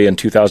seriously in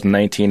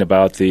 2019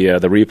 about the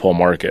repo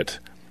market,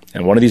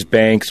 and one of these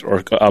banks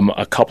or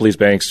a couple of these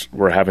banks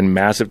were having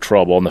massive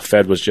trouble, and the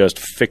Fed was just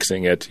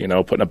fixing it,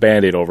 putting a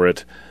Band-Aid over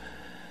it.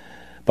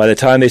 By the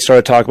time they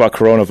started talking about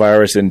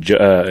coronavirus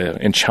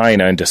in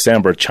China in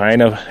December,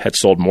 China had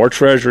sold more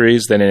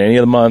treasuries than in any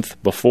other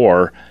month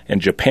before, and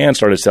Japan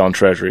started selling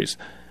treasuries.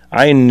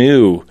 I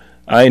knew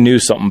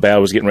something bad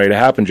was getting ready to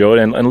happen, Joe.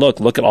 And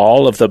look at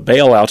all of the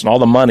bailouts and all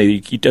the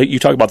money. You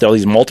talk about all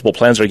these multiple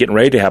plans that are getting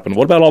ready to happen.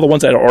 What about all the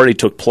ones that already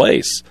took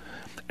place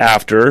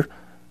after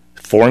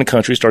foreign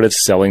countries started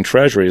selling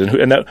treasuries?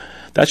 And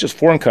that's just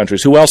foreign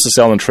countries. Who else is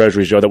selling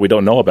treasuries, Joe, that we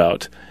don't know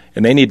about?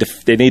 And they need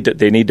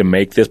to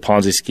make this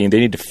Ponzi scheme. They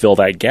need to fill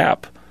that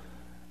gap.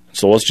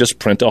 So let's just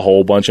print a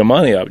whole bunch of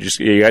money up.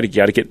 You got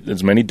to get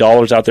as many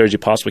dollars out there as you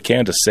possibly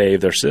can to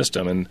save their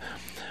system. And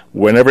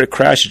whenever it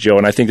crashes, Joe,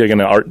 and I think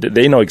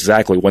they know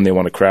exactly when they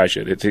want to crash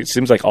it. It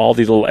seems like all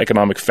these little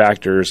economic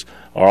factors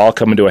are all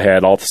coming to a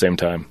head all at the same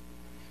time.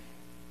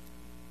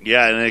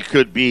 Yeah, and it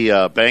could be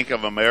Bank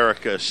of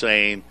America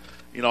saying,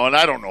 and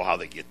I don't know how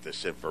they get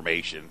this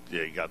information.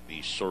 You got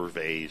these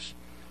surveys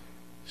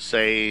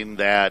saying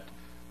that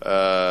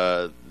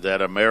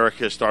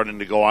America is starting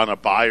to go on a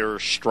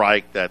buyer's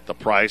strike, that the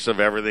price of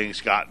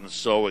everything's gotten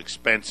so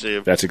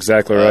expensive. That's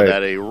exactly right.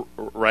 That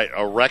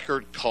a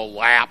record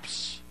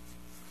collapse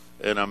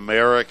in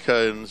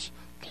Americans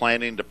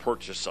planning to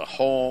purchase a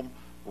home,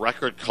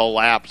 record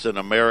collapse in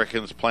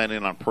Americans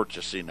planning on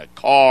purchasing a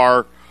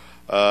car.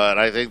 And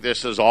I think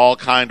this is all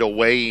kind of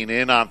weighing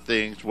in on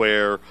things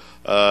where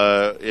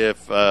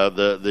if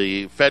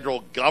the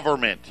federal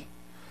government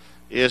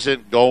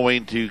isn't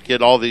going to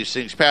get all these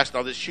things passed.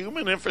 Now, this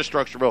human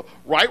infrastructure bill,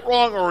 right,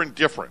 wrong, or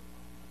indifferent,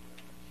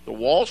 the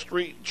Wall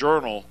Street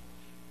Journal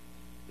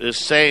is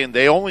saying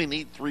they only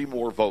need 3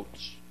 more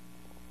votes.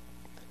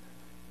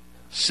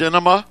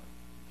 Sinema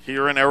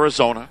here in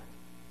Arizona,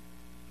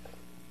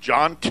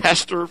 John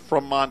Tester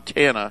from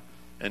Montana,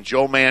 and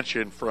Joe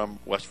Manchin from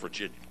West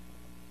Virginia.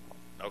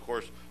 Now, of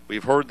course,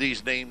 we've heard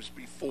these names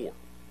before.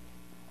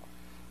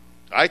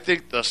 I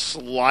think the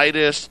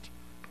slightest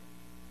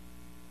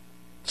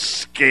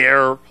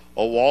scare,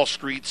 a Wall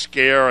Street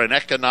scare, an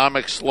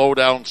economic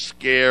slowdown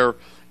scare,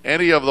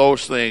 any of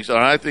those things, and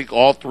I think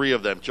all 3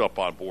 of them jump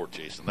on board,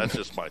 Jason. That's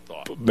just my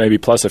thought. Maybe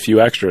plus a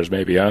few extras,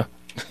 maybe, huh?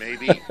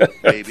 Maybe.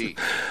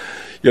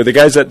 The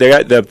guys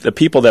the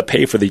people that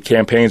pay for the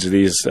campaigns of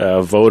these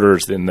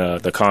voters in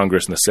the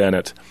Congress and the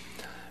Senate,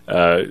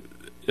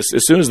 as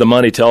soon as the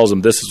money tells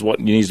them this is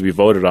what needs to be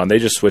voted on, they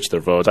just switch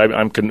their votes.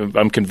 I'm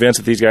convinced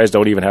that these guys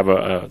don't even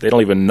have they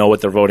don't even know what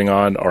they're voting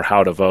on or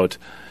how to vote.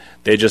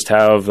 They just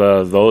have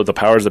the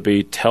powers that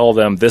be tell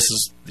them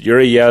you're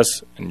a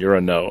yes and you're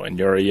a no, and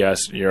you're a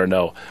yes and you're a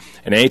no.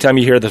 And anytime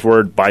you hear this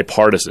word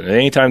bipartisan, and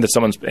anytime that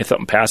something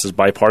passes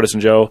bipartisan,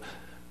 Joe,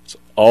 it's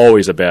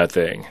always a bad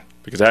thing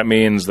because that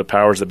means the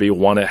powers that be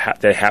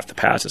they have to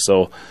pass it.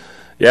 So,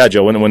 yeah,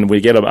 Joe, when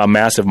we get a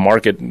massive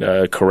market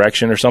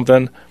correction or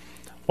something,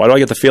 why do I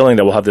get the feeling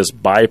that we'll have this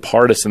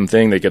bipartisan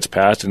thing that gets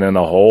passed and then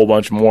a whole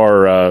bunch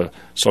more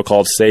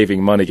so-called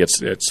saving money gets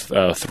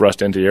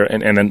thrust into here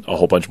and then a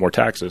whole bunch more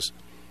taxes?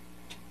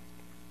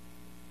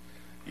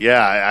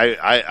 Yeah,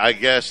 I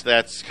guess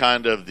that's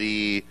kind of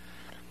the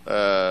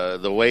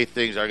way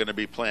things are going to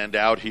be planned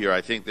out here.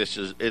 I think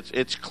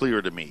it's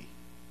clear to me.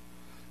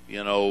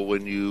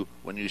 When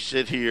you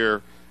sit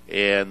here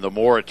and the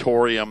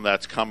moratorium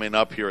that's coming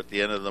up here at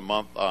the end of the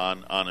month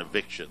on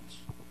evictions.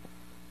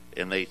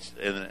 And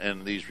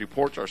these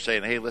reports are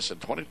saying, hey, listen,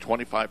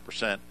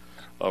 20-25%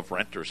 of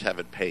renters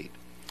haven't paid.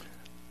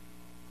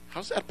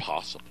 How's that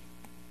possible?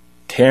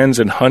 Tens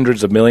and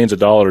hundreds of millions of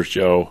dollars,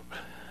 Joe.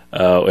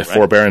 If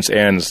forbearance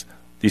ends,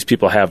 these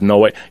people have no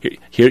way.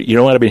 Here, you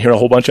know what I've been hearing a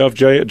whole bunch of,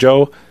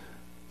 Joe?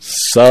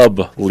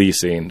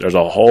 Subleasing. There's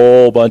a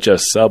whole bunch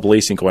of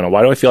subleasing going on.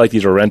 Why do I feel like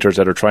these are renters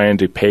that are trying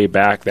to pay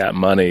back that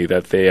money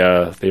that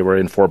they were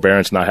in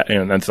forbearance?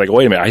 And it's like,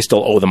 wait a minute, I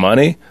still owe the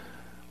money?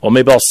 Well,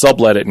 maybe I'll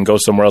sublet it and go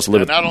somewhere else and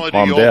live. Not only do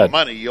you owe the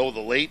money, you owe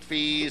the late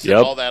fees and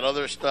all that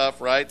other stuff,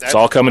 right? It's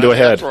all coming to a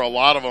head. That's where a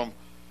lot of them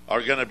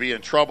are going to be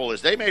in trouble.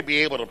 Is they may be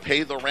able to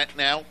pay the rent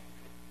now,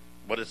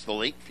 but it's the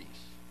late fees.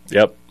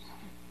 Yep.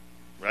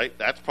 Right?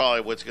 That's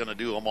probably what's going to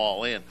do them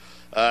all in.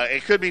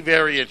 It could be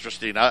very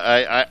interesting.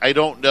 I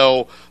don't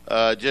know.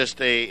 Just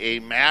a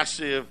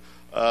massive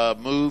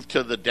move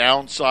to the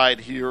downside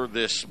here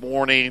this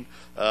morning.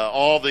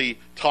 All the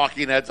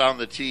talking heads on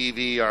the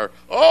TV are,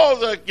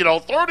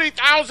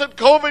 30,000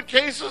 COVID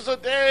cases a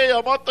day.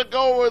 A month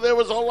ago where there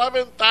was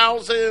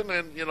 11,000,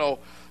 and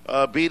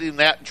beating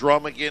that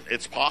drum again.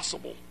 It's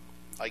possible,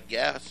 I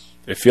guess.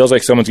 It feels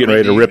like someone's getting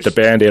ready to rip the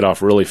Band-Aid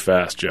off really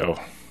fast, Joe.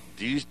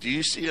 Do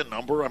you see a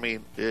number? I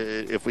mean,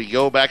 if we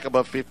go back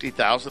above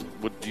 50,000,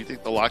 do you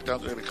think the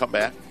lockdowns are going to come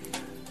back?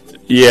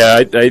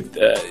 Yeah,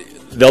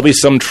 there'll be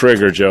some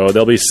trigger, Joe.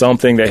 There'll be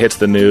something that hits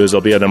the news.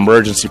 There'll be an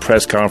emergency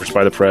press conference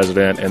by the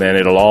president, and then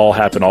it'll all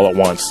happen all at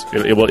once.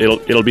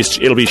 It'll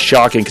be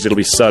shocking because it'll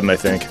be sudden, I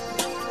think.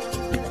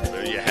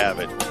 There you have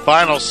it.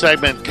 Final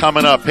segment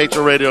coming up.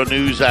 Patriot Radio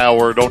News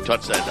Hour. Don't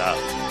touch that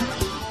dial.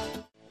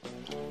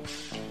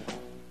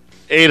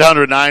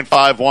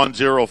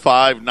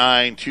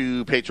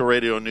 800-951-0592, Patriot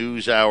Radio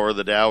News Hour.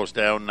 The Dow is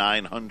down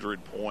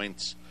 900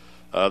 points.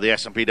 The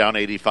S&P down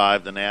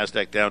 85. The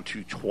NASDAQ down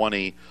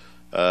 220.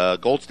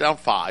 Gold's down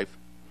 5,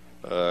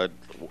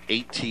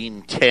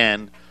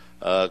 18.10.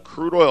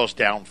 Crude oil's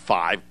down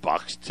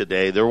 $5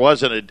 today. There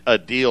wasn't a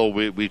deal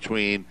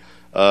between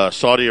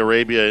Saudi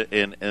Arabia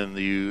and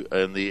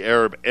the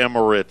Arab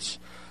Emirates.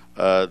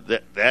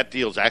 That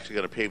deal is actually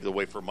going to pave the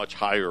way for much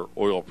higher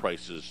oil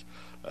prices.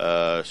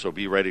 So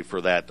be ready for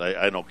that.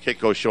 I know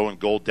Kitco's showing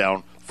gold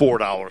down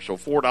 $4, so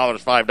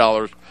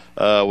 $4,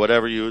 $5,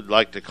 whatever you'd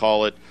like to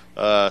call it.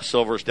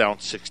 Silver's down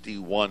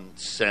 61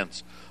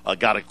 cents.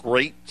 Got a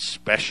great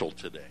special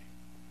today.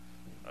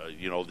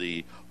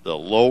 The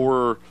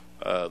lower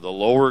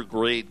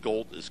grade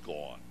gold is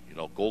gone.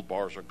 Gold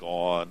bars are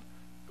gone.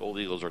 Gold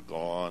Eagles are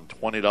gone.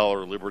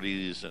 $20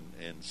 Liberties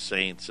and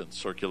Saints in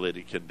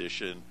circulating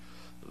condition,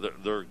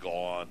 they're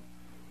gone.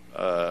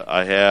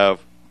 I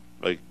have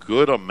a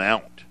good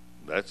amount.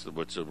 That's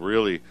what's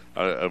really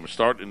I'm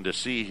starting to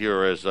see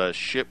here as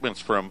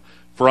shipments from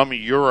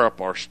Europe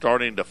are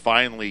starting to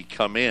finally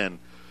come in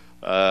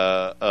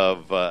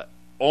of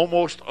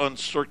almost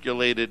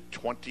uncirculated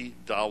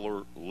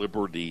 $20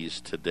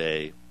 Liberties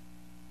today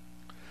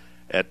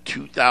at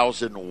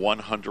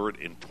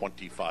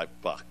 $2,125.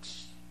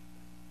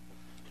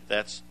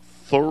 That's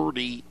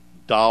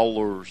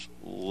 $30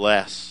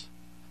 less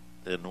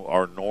than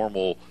our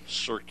normal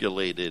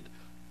circulated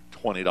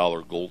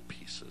 $20 gold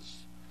pieces.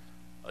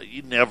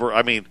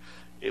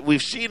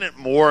 We've seen it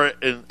more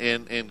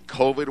in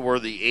COVID where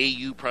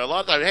the AU price, a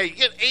lot of times, hey, you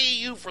get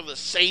AU for the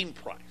same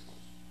price.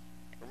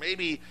 Or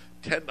maybe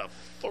 $10 to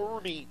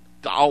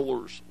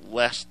 $30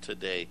 less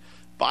today.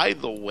 By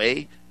the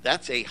way,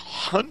 that's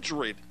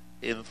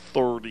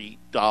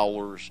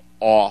 $130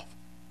 off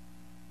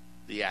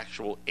the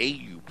actual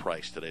AU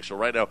price today. So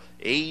right now,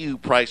 AU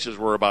prices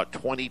were about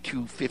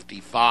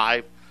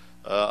 $22.55.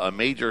 A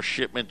major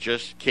shipment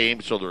just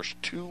came, so there's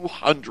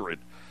 200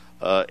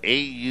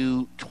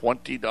 AU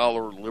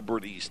 $20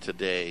 Liberties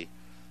today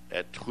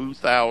at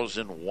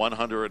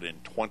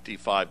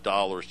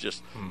 $2,125.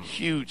 Just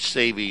huge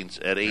savings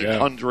at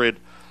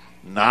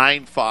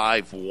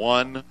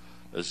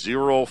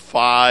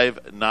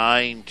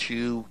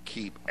 800-951-0592.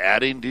 Keep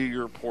adding to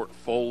your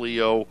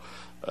portfolio.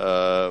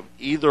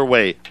 Either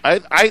way,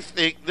 I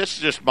think, this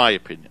is just my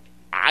opinion,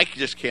 I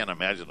just can't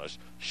imagine us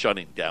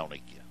shutting down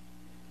again.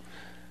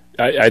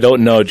 I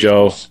don't know,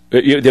 Joe.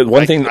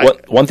 One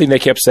thing they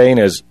kept saying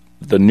is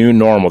the new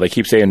normal. They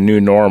keep saying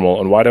new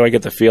normal. And why do I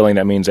get the feeling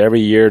that means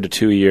every year to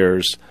 2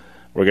 years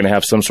we're going to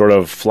have some sort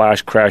of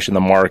flash crash in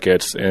the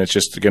markets, and it's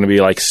just going to be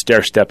like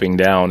stair-stepping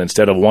down.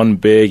 Instead of one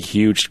big,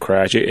 huge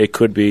crash, it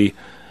could be,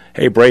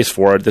 hey, brace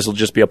for it. This will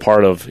just be a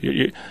part of –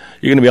 you're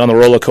going to be on the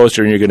roller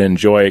coaster and you're going to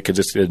enjoy it because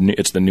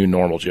it's the new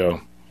normal,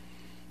 Joe.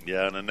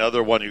 Yeah, and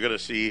another one, you're going to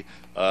see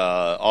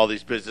all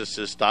these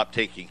businesses stop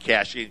taking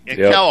cash. In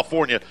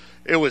California,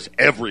 it was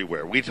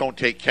everywhere. We don't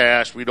take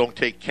cash. We're going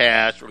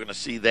to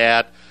see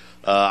that.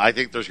 I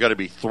think there's going to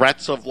be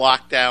threats of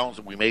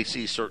lockdowns. We may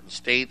see certain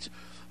states.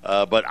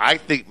 But I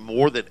think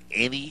more than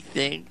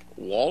anything,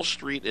 Wall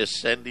Street is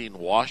sending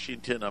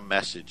Washington a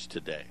message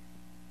today.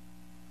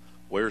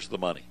 Where's the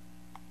money?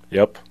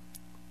 Yep.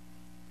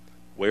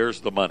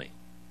 Where's the money?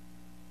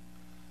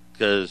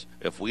 Because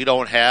if we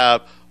don't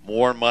have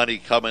more money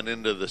coming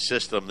into the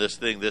system,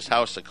 this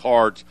house of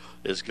cards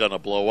is going to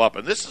blow up.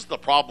 And this is the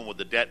problem with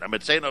the debt. I've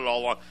been saying it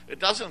all along. It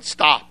doesn't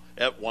stop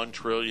at $1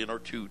 trillion or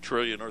 $2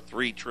 trillion or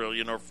 $3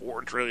 trillion or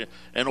 $4 trillion.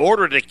 In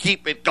order to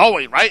keep it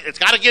going, right, it's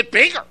got to get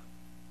bigger.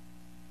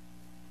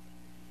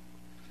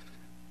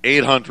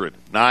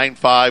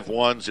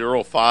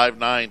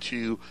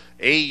 800-951-0592.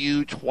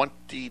 AU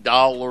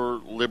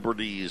 $20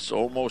 Liberties,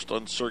 almost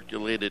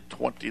uncirculated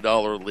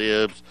 $20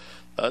 libs.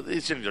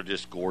 These things are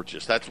just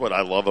gorgeous. That's what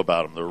I love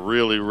about them. They're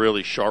really,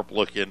 really sharp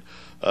looking.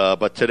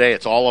 But today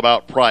it's all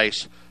about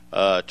price.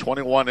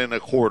 21 and a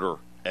quarter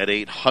at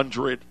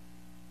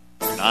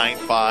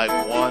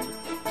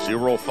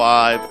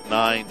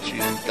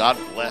 800-951-0592. God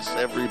bless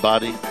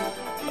everybody.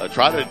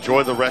 Try to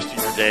enjoy the rest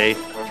of your day.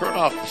 Turn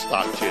off the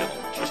stock channel.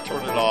 Just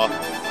turn it off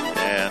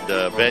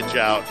and veg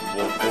out.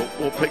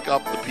 We'll pick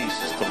up the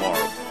pieces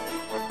tomorrow.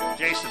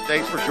 Jason,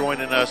 thanks for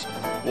joining us.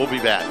 We'll be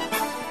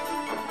back.